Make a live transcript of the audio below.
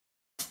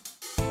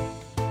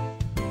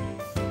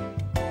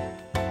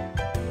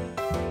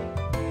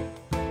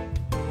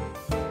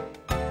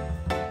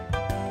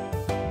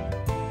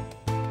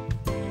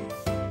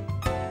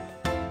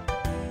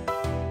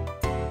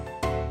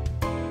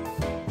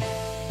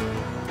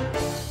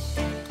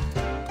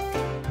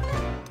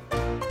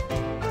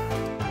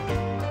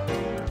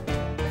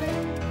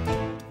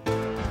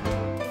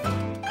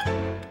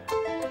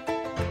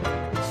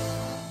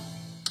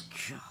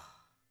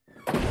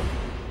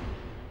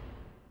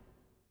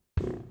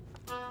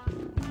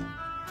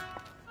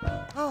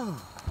Oh.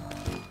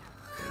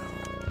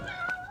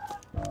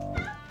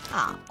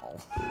 Oh.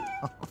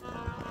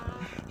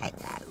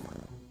 Hello.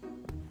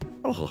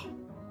 Oh.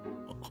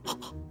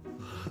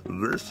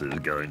 This is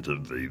going to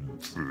be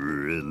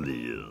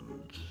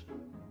brilliant.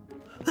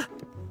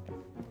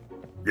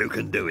 You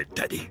can do it,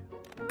 Teddy.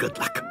 Good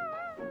luck.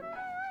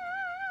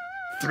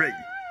 3,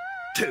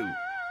 2,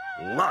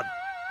 1,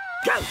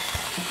 go!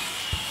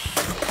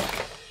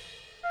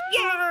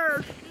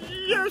 Yes!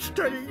 Yes,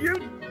 Teddy, you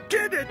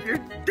did it! You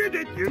did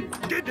it! You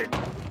did it!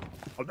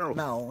 Oh, no.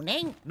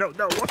 Morning. No,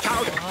 watch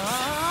out!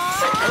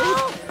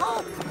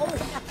 Oh.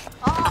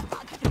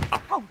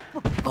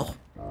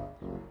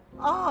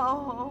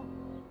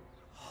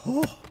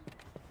 Oh.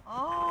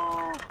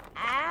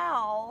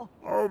 Ow.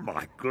 Oh,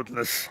 my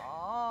goodness.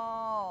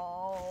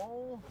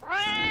 Oh.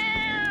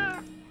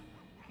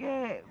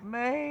 Get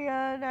me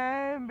an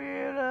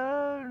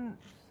ambulance.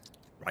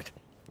 Right.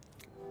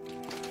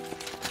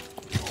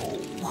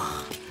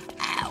 Oh.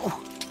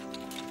 Ow.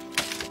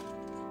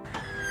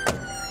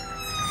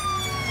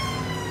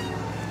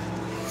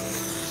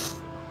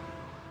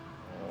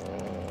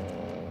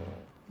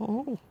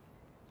 Oh.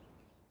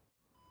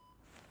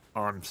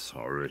 I'm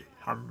sorry.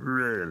 I'm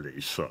really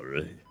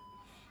sorry.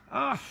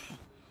 Oh.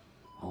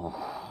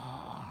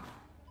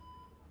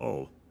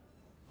 Oh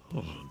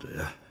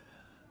dear.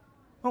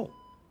 Oh.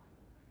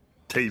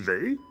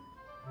 TV?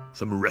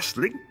 Some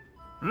wrestling?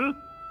 Huh?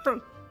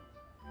 Oh.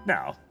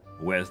 Now,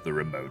 where's the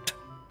remote?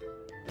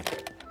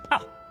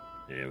 Ah,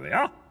 here we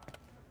are.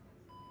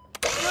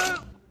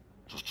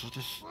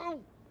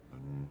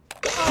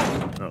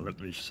 Now let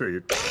me see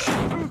it.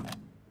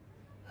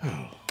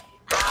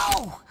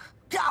 Ow!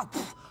 Ow!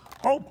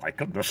 Oh my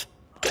goodness.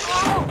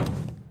 Oh!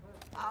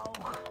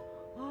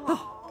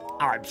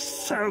 I'm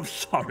so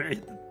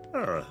sorry.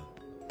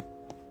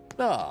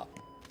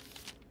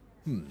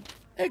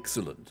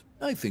 Excellent.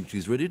 I think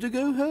she's ready to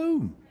go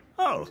home.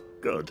 Oh,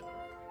 good.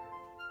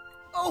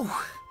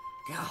 Oh!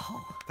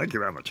 Thank you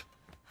very much.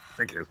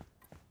 Thank you.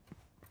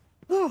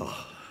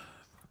 Oh.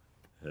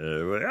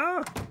 Here we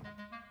are.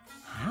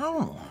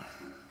 Oh.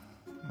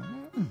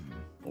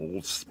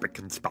 All spick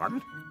and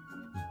span.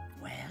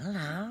 Well,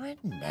 I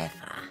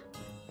never.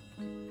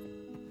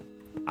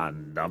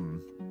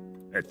 And,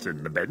 it's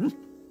in the bin.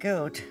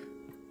 Good.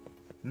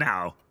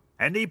 Now,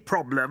 any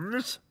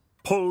problems?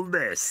 Pull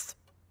this.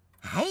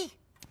 Hey?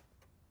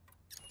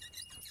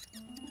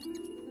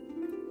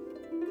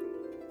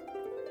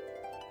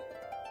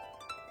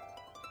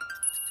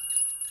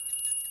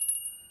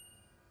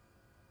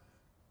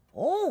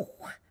 Oh,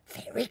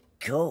 very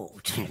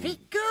good, very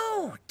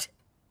good.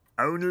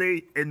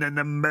 Only in an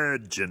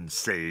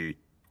emergency.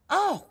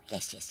 Oh,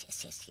 yes.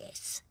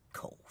 Of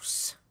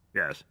course.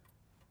 Yes.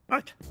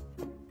 Right.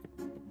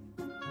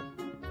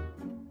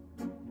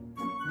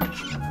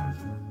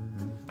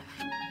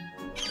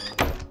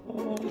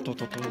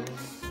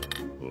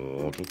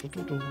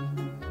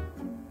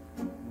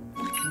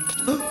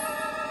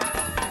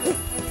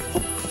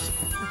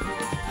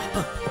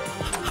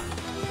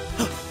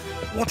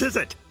 What is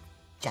it?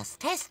 Just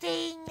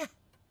testing.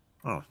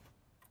 Oh.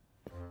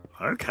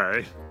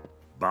 Okay.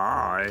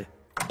 Bye.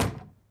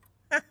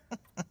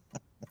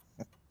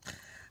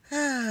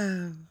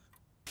 Oh.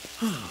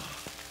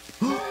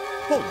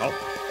 Oh,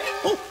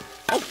 no.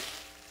 Oh.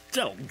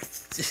 Don't.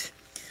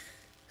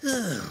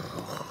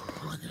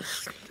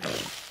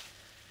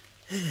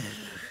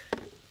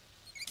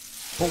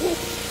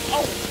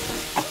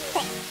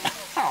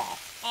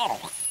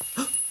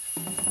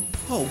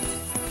 Oh.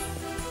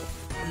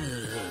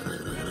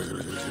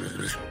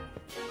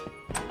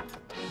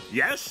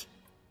 Yes?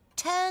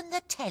 Turn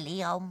the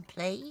telly on,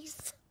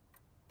 please.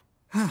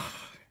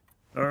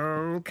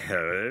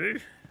 Okay.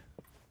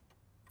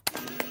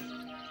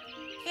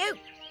 You.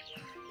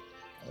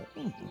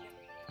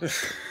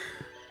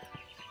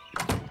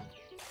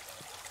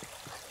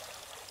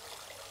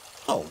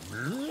 Oh,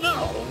 no!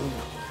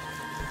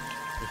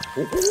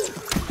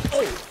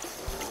 Oh!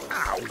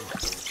 Ow!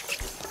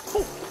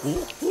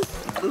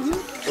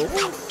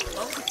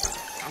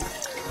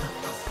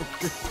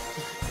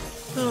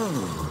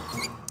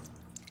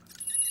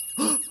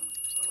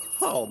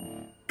 Oh,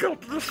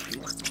 goodness!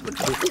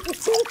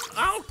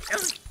 Ow!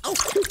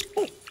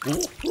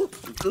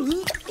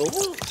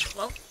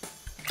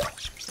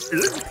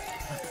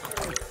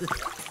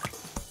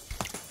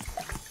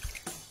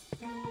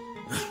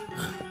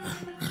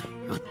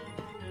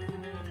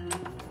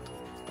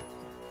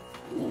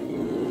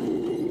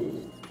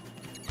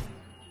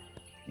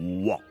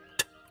 What?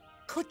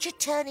 Could you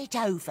turn it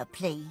over,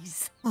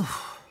 please?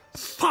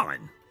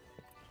 Fine.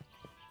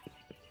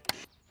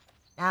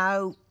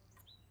 No.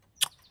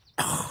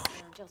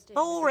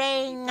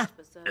 Boring.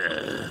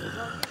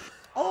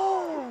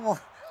 Oh,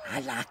 I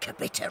like a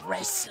bit of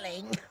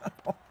wrestling.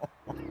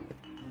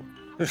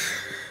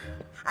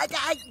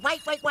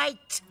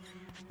 Wait.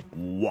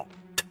 What?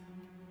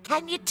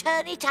 Can you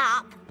turn it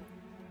up?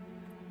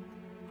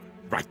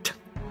 Right.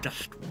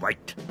 Just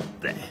right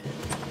there.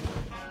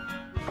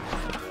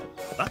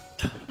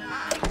 That.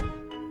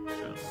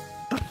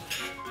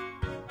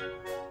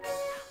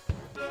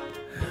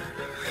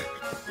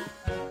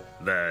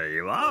 There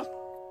you are.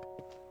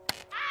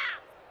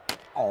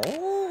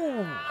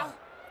 Oh,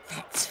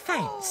 that's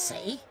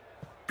fancy.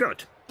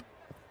 Good.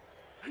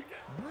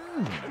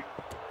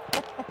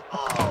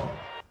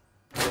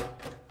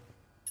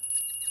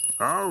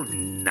 Oh,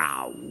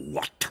 now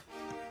what?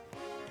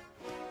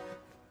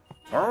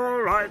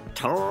 All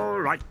right, all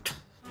right.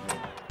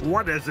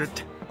 What is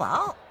it?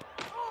 What?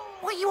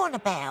 What are you on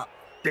about?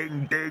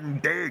 Ding, ding,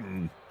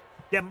 ding.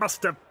 You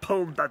must have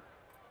pulled the...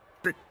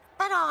 But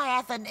I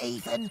haven't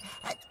even...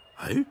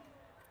 Hey?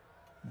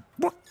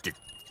 What did...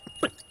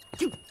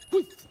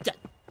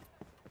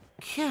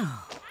 Phew.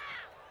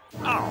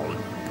 Oh,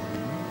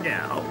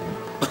 no.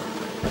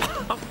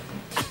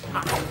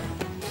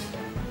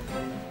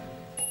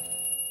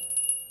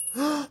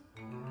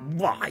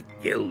 Why,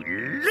 you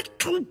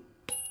little...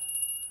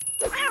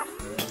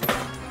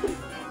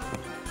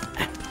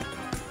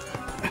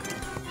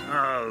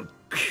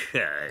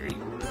 Okay.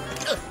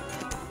 Oh,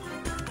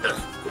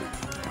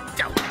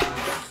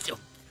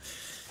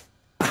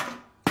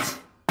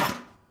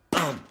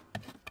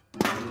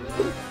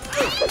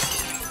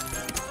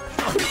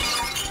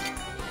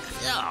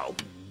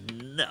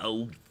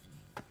 no.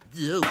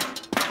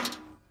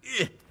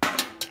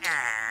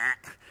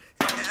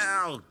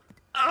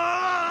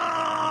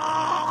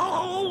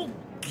 Oh.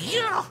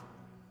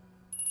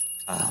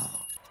 Oh. Oh.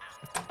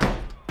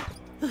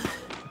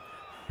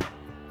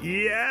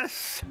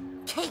 Yes?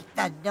 Keep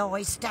the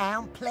noise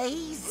down,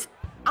 please.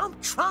 I'm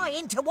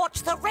trying to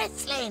watch the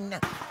wrestling.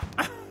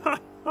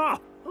 Oh,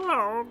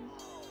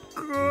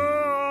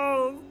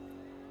 God.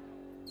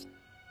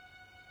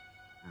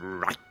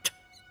 Right.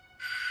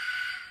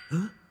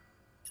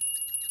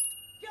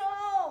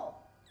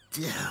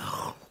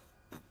 Joe!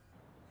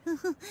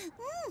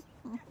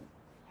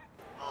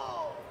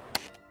 Oh.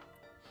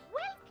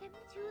 Welcome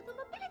to the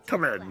mobility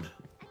Come club. in.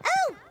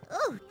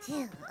 Oh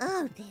dear,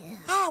 oh dear.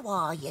 How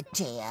are you,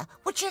 dear?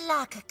 Would you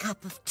like a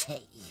cup of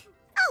tea?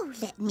 Oh,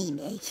 let me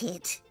make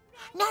it.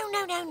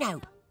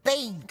 No.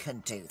 Bean can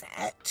do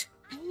that.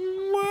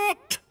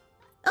 What?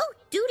 Oh,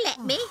 do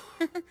let me.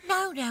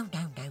 No.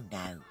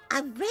 I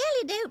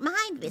really don't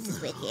mind,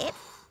 Mrs. Whittier.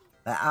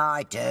 But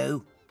I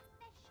do.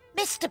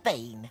 Mr.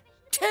 Bean,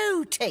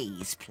 2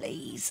 teas,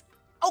 please.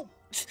 Oh.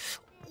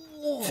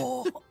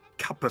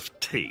 Cup of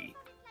tea.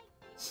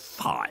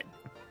 Fine.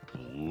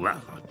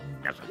 Well,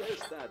 never.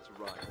 Yes, that's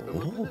right. The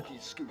Mobility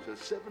Scooter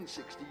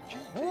 760 GT.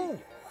 Oh.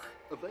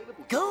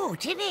 Available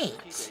Good, isn't it?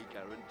 30-day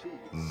guarantee.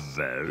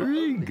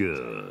 Very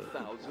good.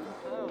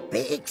 £1,000.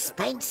 Bit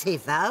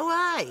expensive, though,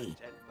 eh?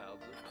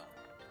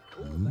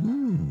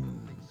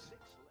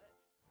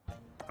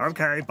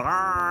 Okay,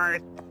 bye.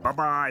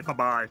 Bye-bye,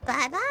 bye-bye.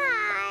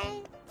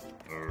 Bye-bye.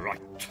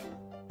 Right.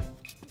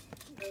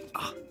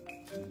 Ah.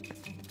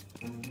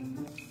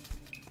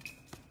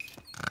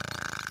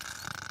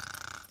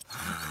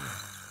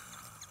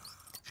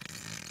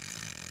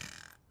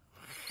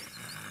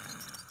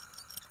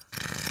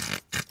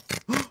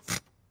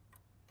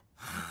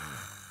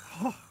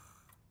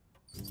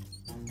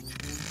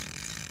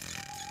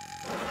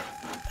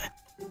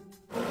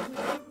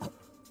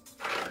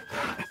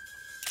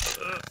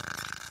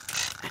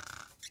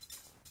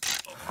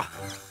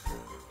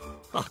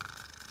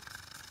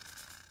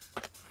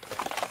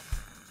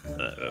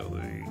 There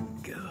we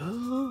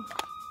go.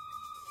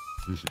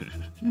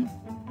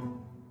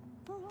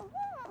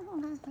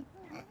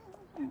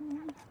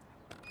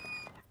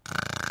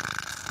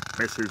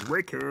 Mrs.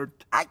 Wicked.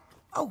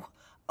 Oh.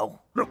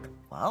 Look,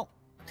 Well,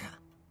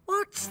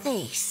 what's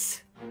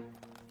this?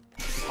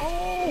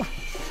 Oh.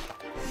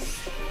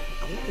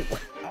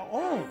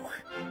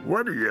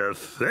 what do you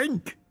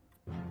think?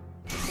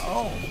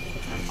 Oh,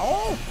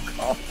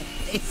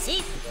 this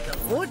is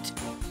good.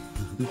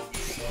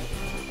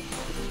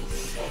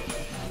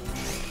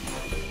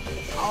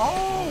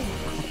 Oh.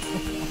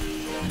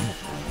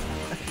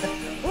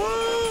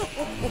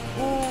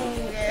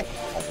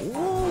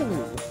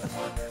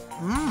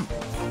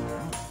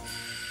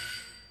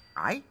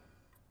 Aye.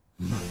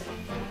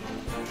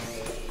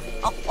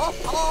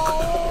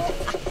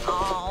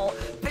 Oh,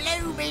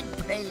 blooming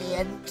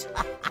brilliant.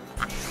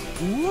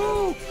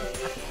 Woo.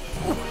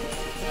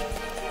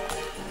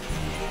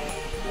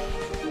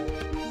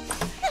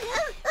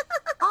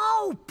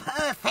 Oh,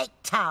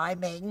 perfect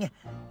timing.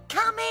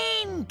 Come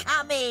in.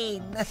 Oh,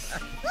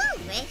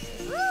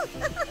 yes. Oh.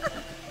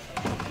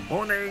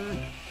 Morning.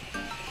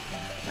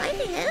 Hi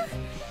there.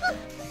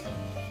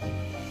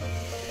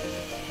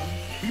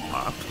 Keep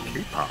up,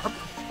 keep up.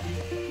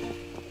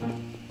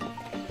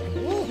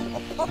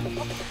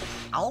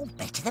 Oh,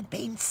 better than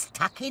being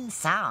stuck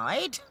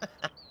inside.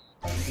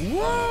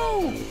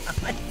 Whoa!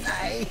 I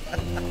say.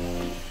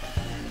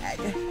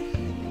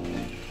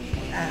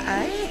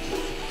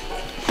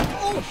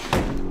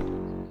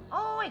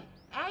 Oi!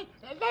 Hey,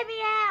 let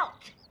me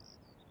out!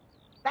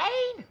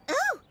 Bean!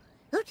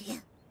 Oh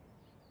dear.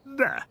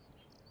 There.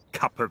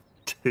 Cup of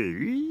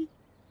tea?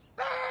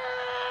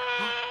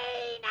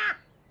 Bean!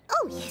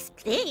 Oh, yes,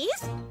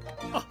 please.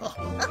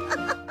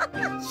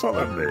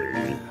 Follow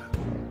me.